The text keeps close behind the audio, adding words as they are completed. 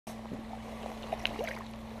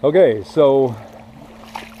Okay, so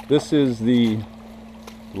this is the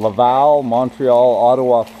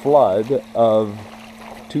Laval-Montreal-Ottawa flood of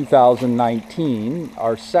 2019,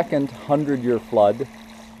 our second 100-year flood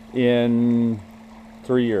in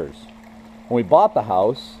 3 years. When we bought the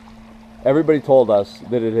house, everybody told us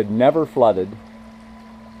that it had never flooded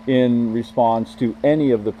in response to any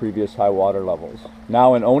of the previous high water levels.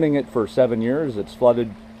 Now, in owning it for 7 years, it's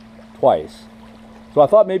flooded twice. So I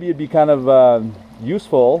thought maybe it'd be kind of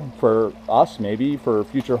useful for us, maybe for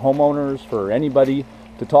future homeowners, for anybody,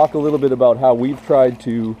 to talk a little bit about how we've tried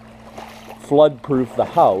to flood-proof the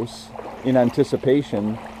house in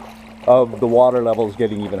anticipation of the water levels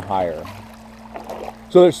getting even higher.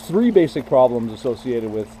 So there's three basic problems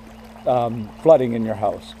associated with flooding in your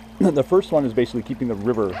house. The first one is basically keeping the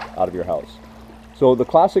river out of your house. So the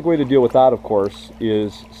classic way to deal with that, of course,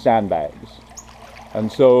 is sandbags. And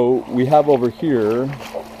so we have over here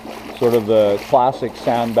sort of the classic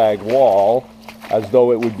sandbag wall, as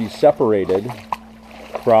though it would be separated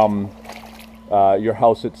from your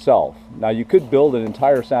house itself. Now, you could build an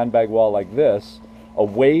entire sandbag wall like this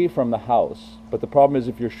away from the house, but the problem is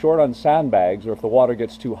if you're short on sandbags, or if the water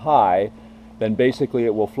gets too high, then basically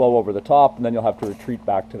it will flow over the top and then you'll have to retreat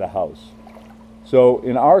back to the house. So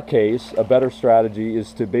in our case, a better strategy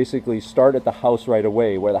is to basically start at the house right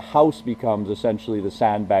away, where the house becomes essentially the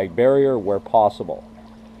sandbag barrier where possible.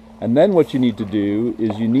 And then what you need to do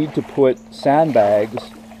is you need to put sandbags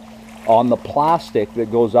on the plastic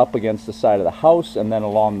that goes up against the side of the house and then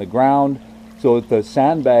along the ground, so that the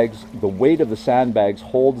sandbags, the weight of the sandbags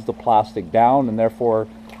holds the plastic down and therefore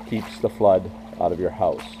keeps the flood out of your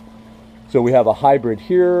house. So we have a hybrid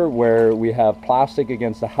here where we have plastic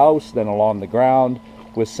against the house, then along the ground,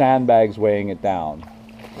 with sandbags weighing it down.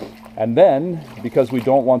 And then, because we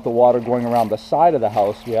don't want the water going around the side of the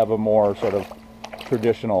house, we have a more sort of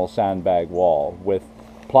traditional sandbag wall with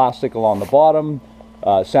plastic along the bottom,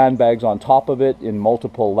 sandbags on top of it in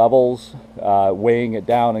multiple levels, weighing it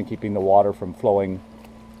down and keeping the water from flowing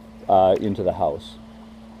into the house.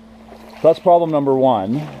 So that's problem number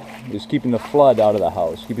one, is keeping the flood out of the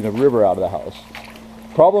house, keeping the river out of the house.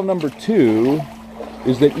 Problem number two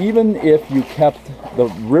is that even if you kept the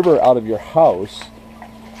river out of your house,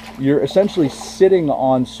 you're essentially sitting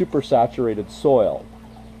on supersaturated soil.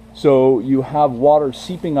 So you have water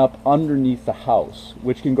seeping up underneath the house,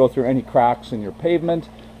 which can go through any cracks in your pavement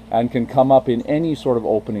and can come up in any sort of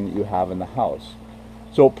opening that you have in the house.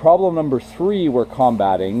 So problem number three we're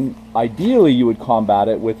combating, ideally you would combat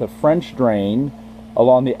it with a French drain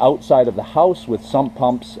along the outside of the house with sump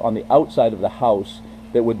pumps on the outside of the house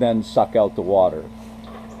that would then suck out the water.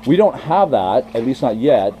 We don't have that, at least not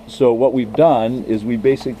yet, so what we've done is we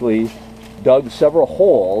basically dug several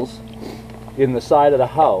holes in the side of the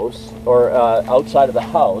house, or outside of the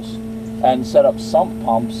house, and set up sump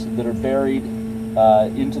pumps that are buried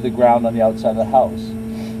into the ground on the outside of the house.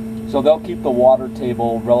 So they'll keep the water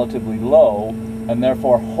table relatively low and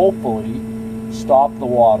therefore hopefully stop the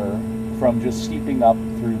water from just seeping up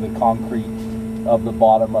through the concrete of the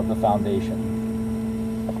bottom of the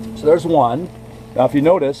foundation. So there's one. Now if you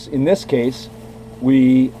notice, in this case,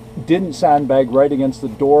 we didn't sandbag right against the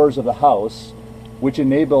doors of the house, which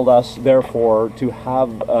enabled us therefore to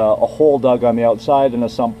have a hole dug on the outside and a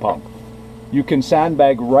sump pump. You can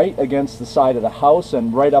sandbag right against the side of the house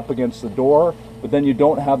and right up against the door, but then you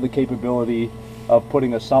don't have the capability of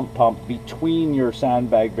putting a sump pump between your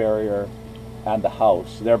sandbag barrier and the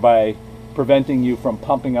house, thereby preventing you from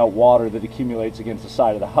pumping out water that accumulates against the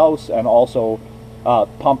side of the house, and also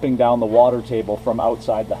pumping down the water table from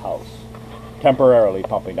outside the house, temporarily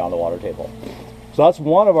pumping down the water table. So that's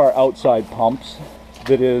one of our outside pumps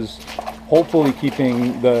that is hopefully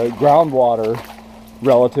keeping the groundwater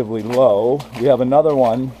relatively low. We have another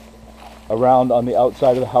one around on the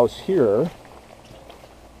outside of the house here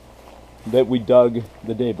that we dug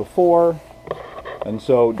the day before. And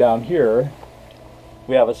so down here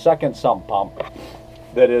we have a second sump pump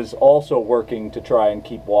that is also working to try and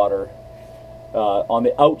keep water on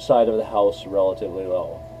the outside of the house relatively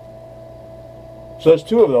low. So there's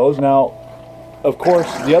two of those. Now, of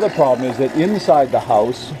course, the other problem is that inside the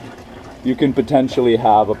house you can potentially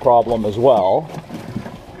have a problem as well,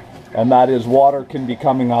 and that is water can be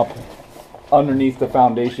coming up underneath the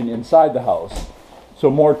foundation inside the house. So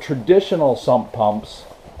more traditional sump pumps,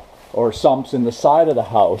 or sumps in the side of the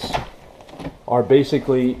house, are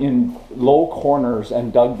basically in low corners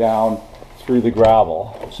and dug down through the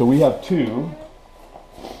gravel. So we have two.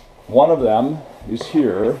 One of them is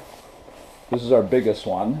here. This is our biggest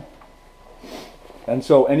one. And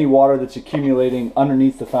so any water that's accumulating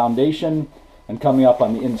underneath the foundation and coming up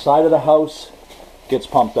on the inside of the house gets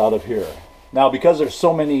pumped out of here. Now, because there's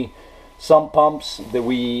so many sump pumps, that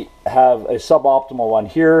we have a suboptimal one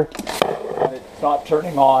here, and it's not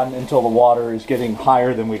turning on until the water is getting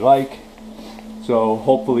higher than we like. So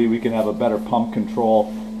hopefully we can have a better pump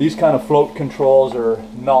control. These kind of float controls are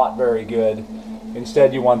not very good.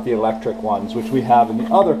 Instead, you want the electric ones, which we have in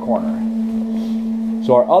the other corner.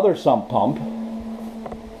 So our other sump pump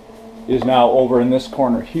is now over in this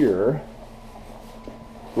corner here,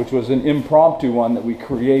 which was an impromptu one that we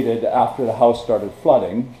created after the house started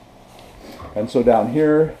flooding. And so down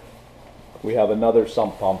here, we have another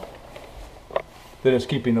sump pump that is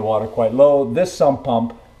keeping the water quite low. This sump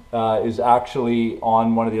pump is actually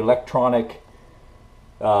on one of the electronic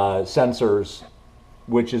sensors,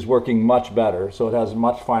 which is working much better. So it has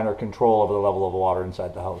much finer control over the level of water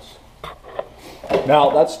inside the house. Now,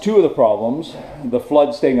 that's two of the problems: the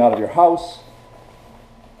flood staying out of your house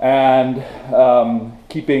and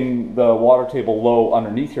keeping the water table low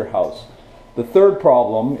underneath your house. The third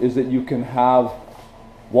problem is that you can have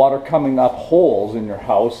water coming up holes in your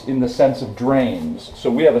house in the sense of drains.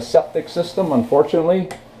 So we have a septic system, unfortunately,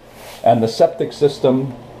 and the septic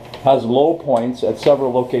system has low points at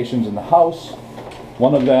several locations in the house.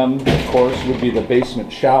 One of them, of course, would be the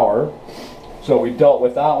basement shower. So we dealt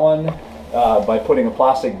with that one by putting a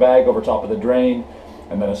plastic bag over top of the drain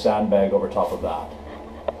and then a sandbag over top of that.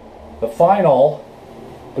 The final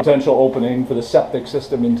potential opening for the septic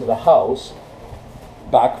system into the house,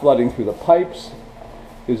 back flooding through the pipes,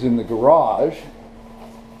 is in the garage,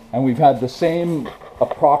 and we've had the same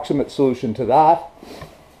approximate solution to that,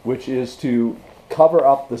 which is to cover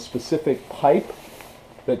up the specific pipe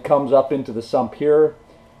that comes up into the sump here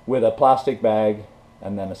with a plastic bag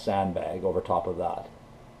and then a sandbag over top of that.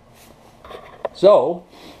 So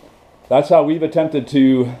that's how we've attempted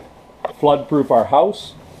to flood-proof our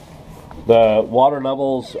house. The water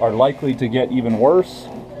levels are likely to get even worse,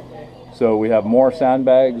 so we have more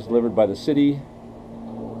sandbags delivered by the city,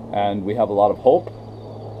 and we have a lot of hope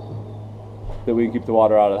that we can keep the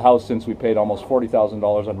water out of the house, since we paid almost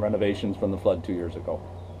 $40,000 on renovations from the flood 2 years ago.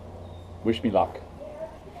 Wish me luck.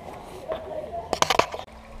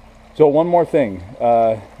 So one more thing,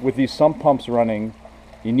 with these sump pumps running,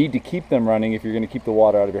 you need to keep them running if you're going to keep the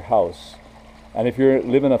water out of your house. And if you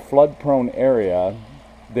live in a flood-prone area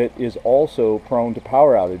that is also prone to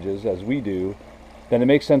power outages, as we do, then it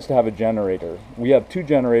makes sense to have a generator. We have two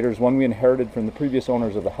generators. One we inherited from the previous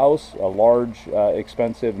owners of the house, a large,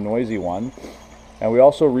 expensive, noisy one. And we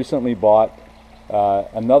also recently bought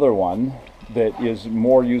another one that is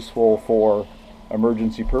more useful for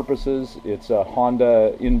emergency purposes. It's a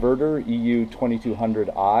Honda inverter,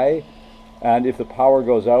 EU2200i. And if the power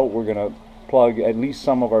goes out, we're going to plug at least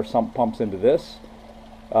some of our sump pumps into this.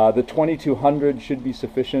 The 2200 should be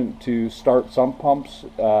sufficient to start sump pumps,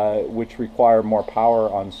 which require more power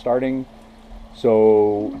on starting.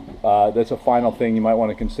 So that's a final thing you might want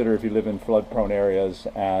to consider if you live in flood-prone areas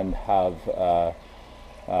and have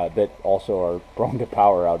that also are prone to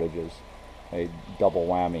power outages. A double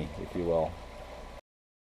whammy, if you will.